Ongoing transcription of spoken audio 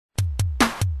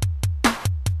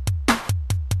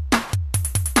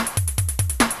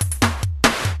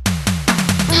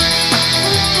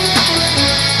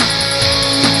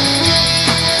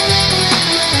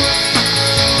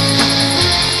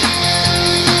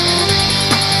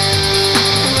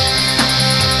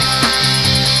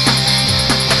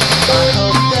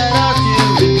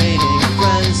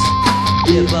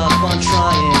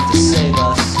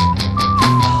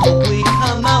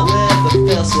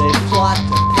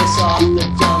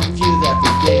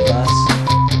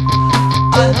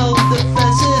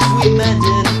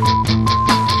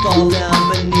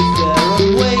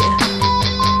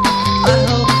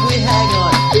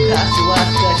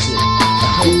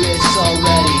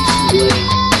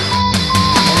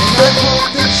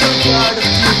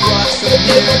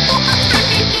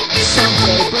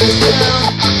someday burns down.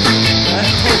 I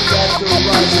hope that the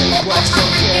rising wax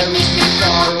don't carry me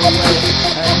far away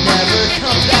and never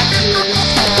come back to this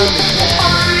town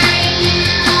again.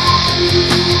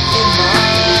 In my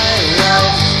life,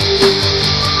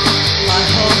 I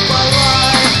hope I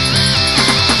lie.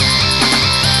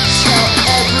 Tell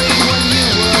everyone you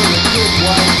were a good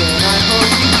wife, and I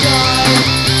hope you die.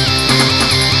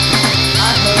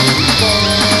 I hope we both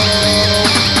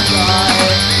die.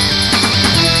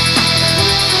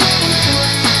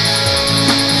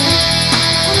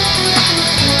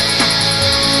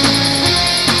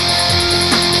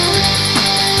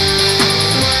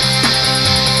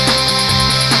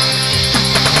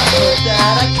 I hope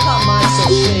that I caught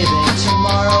myself shaving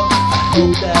tomorrow. I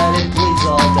hope that it bleeds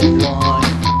all day long.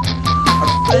 Our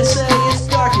friends say it's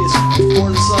darkest before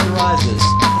the sun rises.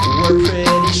 We're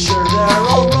pretty sure they're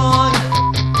all wrong.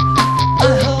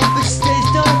 I hope it stays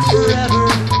dark forever.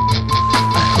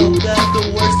 I hope that the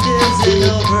worst isn't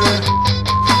over.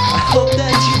 I hope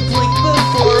that you blink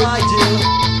before I do.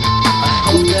 I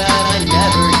hope that I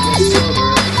never get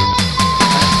sober.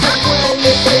 I hope when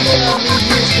you think of me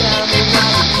years down the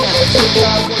line, you can't figure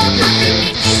out what you're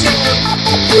going to say. I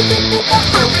hope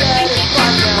that if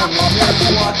I found the nerve to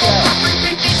walk out